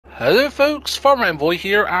Hello folks, Farmer Envoy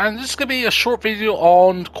here, and this is going to be a short video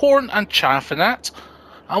on corn and chaff and that.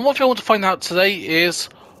 And what I want to find out today is,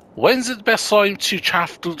 when's it the best time to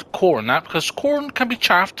chaff the corn and that, because corn can be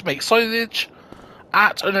chaffed to make silage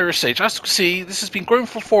at an early stage. As you can see, this has been grown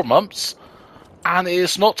for 4 months, and it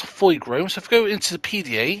is not fully grown. So if we go into the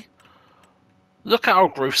PDA, look at our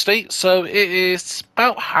growth state, so it is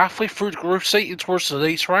about halfway through the growth state in towards the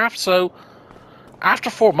later half, so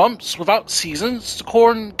after 4 months, without seasons, the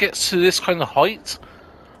corn gets to this kind of height,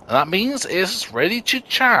 and that means it's ready to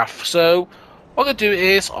chaff. So what I'm going to do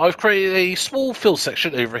is, I've created a small fill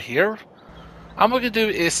section over here, and what I'm going to do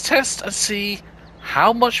is test and see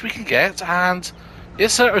how much we can get, and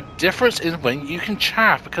is there a difference in when you can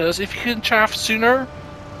chaff, because if you can chaff sooner,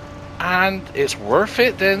 and it's worth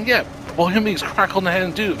it, then yeah, by all means crack on ahead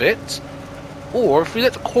and do it. Or if we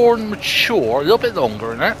let the corn mature a little bit longer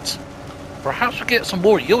than that, perhaps we get some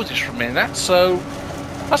more yieldage from in that. So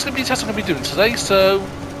that's going to be the test I'm going to be doing today. So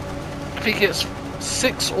I think it's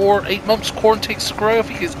 6 or 8 months corn takes to grow. I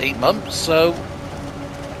think it's 8 months. So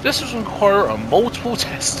this will require a multiple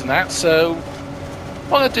test in that. So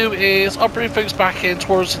what I'll do is I'll bring folks back in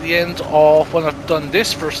towards the end of when I've done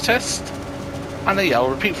this first test. And then yeah, I'll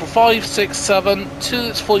repeat for 5, 6, 7 till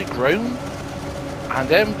it's fully grown. And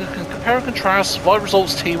then we can compare and contrast my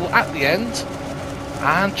results table at the end,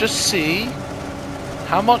 and just see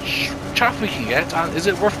how much chaff we can get and is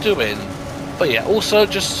it worth doing. But yeah, also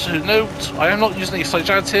just to note, I am not using a Silage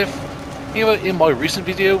additive. You know, in my recent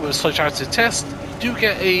video with Silage additive test, you do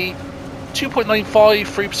get a 2.95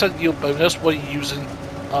 3% yield bonus when using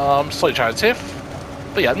Silage additive.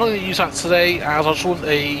 But yeah, I'm not going to use that today, as I just want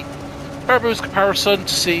a bare bones comparison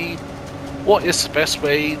to see what is the best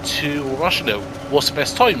way to, or I should know, what's the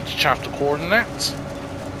best time to chaff the corn and that.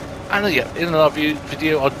 And yeah, in another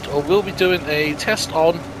video I will be doing a test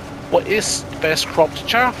on what is the best crop to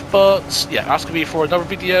chaff, but yeah, that's going to be for another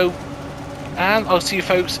video, and I'll see you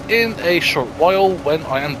folks in a short while when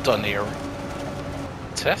I am done here.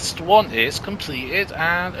 Test 1 is completed,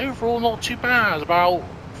 and overall not too bad, about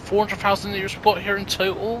 400,000 litres we've got here in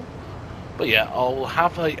total. But yeah, I'll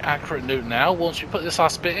have an accurate note now once we put this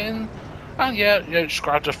last bit in. And yeah, you know, just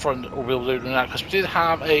grab the front wheel load on that, because we did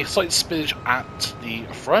have a slight spillage at the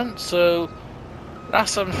front, so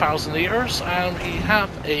that's 7,000 litres, and we have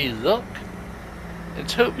a look. In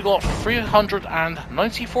total we got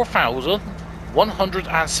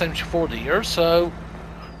 394,174 litres, so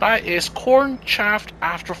that is corn chaffed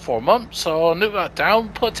after 4 months. So I'll note that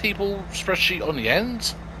down, put a table spreadsheet on the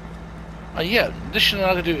end. And yeah, additionally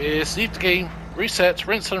what I'm going to do is leave the game, reset,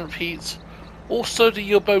 rinse and repeat. Also, the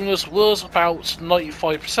yield bonus was about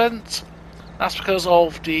 95%. That's because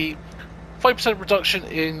of the 5% reduction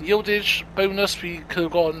in yieldage bonus we could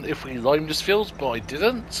have gotten if we limed this field, but I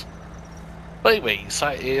didn't. But anyways,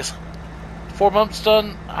 that is 4 months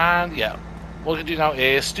done, and yeah, what I'm going to do now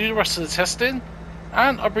is do the rest of the testing,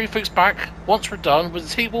 and I'll bring things back once we're done with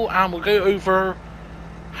the table, and we'll go over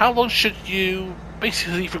how long should you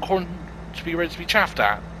basically leave your corn to be ready to be chaffed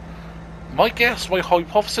at. My guess, my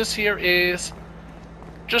hypothesis here is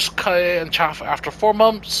just cut it and chaff after 4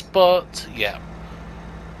 months, but yeah,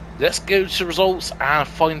 let's go to the results and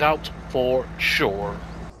find out for sure.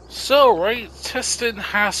 So right, testing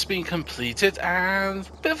has been completed, and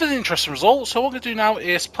a bit of an interesting result. So what I'm going to do now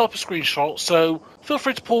is pull up a screenshot, so feel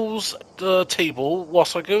free to pause the table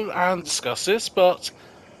whilst I go and discuss this. But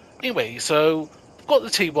anyway, so I've got the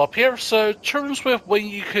table up here, so terms with when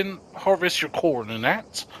you can harvest your corn and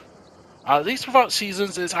that. At least without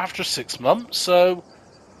seasons is after 6 months, so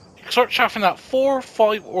you can start chaffing at 4,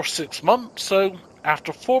 5 or 6 months. So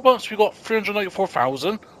after 4 months we got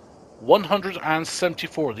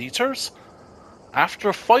 394,174 litres.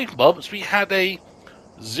 After 5 months we had a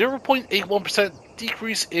 0.81%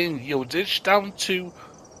 decrease in yieldage down to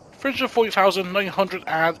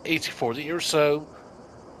 340,984 litres, so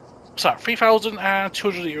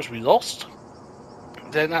 3,200 litres we lost.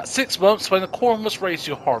 Then at 6 months, when the corn was ready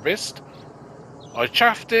to harvest, I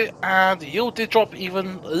chaffed it, and the yield did drop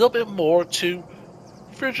even a little bit more to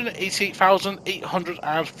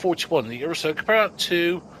 388,841 litres. So compare that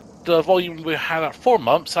to the volume we had at 4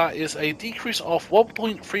 months, that is a decrease of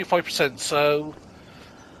 1.35%. So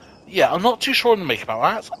yeah, I'm not too sure what to make about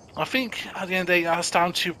that. I think at the end of the day that's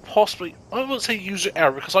down to possibly, I wouldn't say user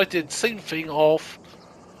error, because I did the same thing of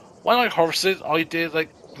when I harvested, I did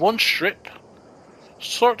like one strip,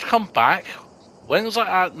 start to come back. When was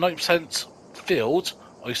I at 9% filled,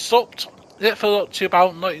 I stopped, it filled up to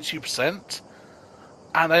about 92%,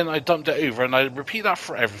 and then I dumped it over, and I repeat that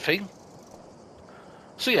for everything.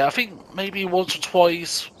 So yeah, I think maybe once or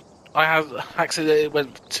twice I had accidentally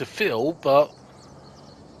went to fill, but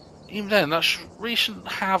even then, that really shouldn't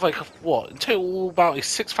have like what in total about a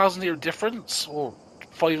 6,000 year difference or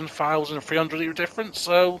 5,300 year difference.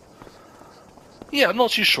 So yeah, I'm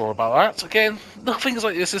not too sure about that. Again, things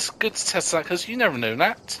like this is good to test that because you never know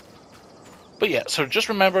that. But yeah, so just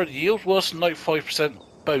remember the yield was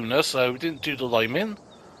 95% bonus, so we didn't do the liming.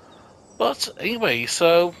 But anyway,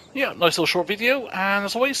 so yeah, nice little short video, and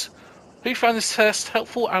as always, hope you found this test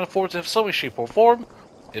helpful and informative in some way, shape or form.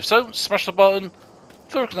 If so, smash the button,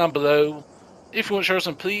 throw it down below. If you want to share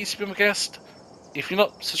some, please become a guest. If you're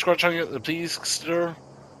not subscribed to the channel, then please consider.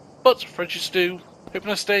 But for you to do, hope you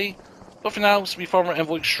nice day. But for now, it's me, Farmer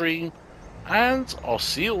EnvoyXtreme, and I'll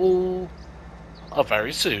see you all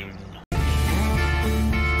very soon.